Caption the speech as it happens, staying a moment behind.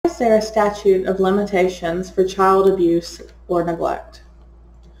there a statute of limitations for child abuse or neglect?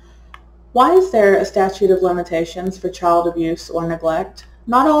 Why is there a statute of limitations for child abuse or neglect?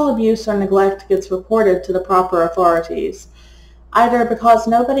 Not all abuse or neglect gets reported to the proper authorities, either because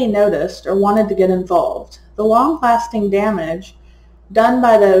nobody noticed or wanted to get involved. The long-lasting damage done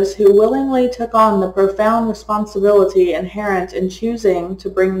by those who willingly took on the profound responsibility inherent in choosing to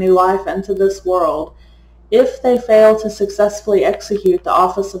bring new life into this world, if they fail to successfully execute the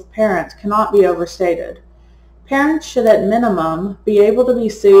office of parent, cannot be overstated. Parents should at minimum be able to be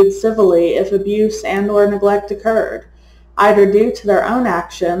sued civilly if abuse and/or neglect occurred, either due to their own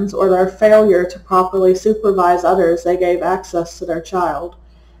actions or their failure to properly supervise others they gave access to their child.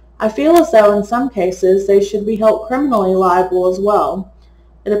 I feel as though in some cases they should be held criminally liable as well.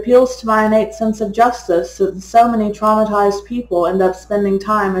 It appeals to my innate sense of justice that so many traumatized people end up spending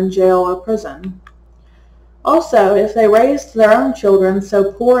time in jail or prison. Also, if they raised their own children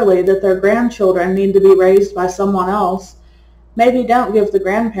so poorly that their grandchildren need to be raised by someone else, maybe don't give the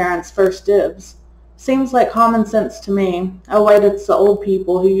grandparents first dibs. Seems like common sense to me. Oh wait, it's the old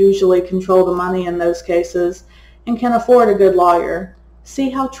people who usually control the money in those cases and can afford a good lawyer.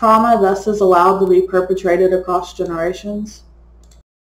 See how trauma thus is allowed to be perpetrated across generations?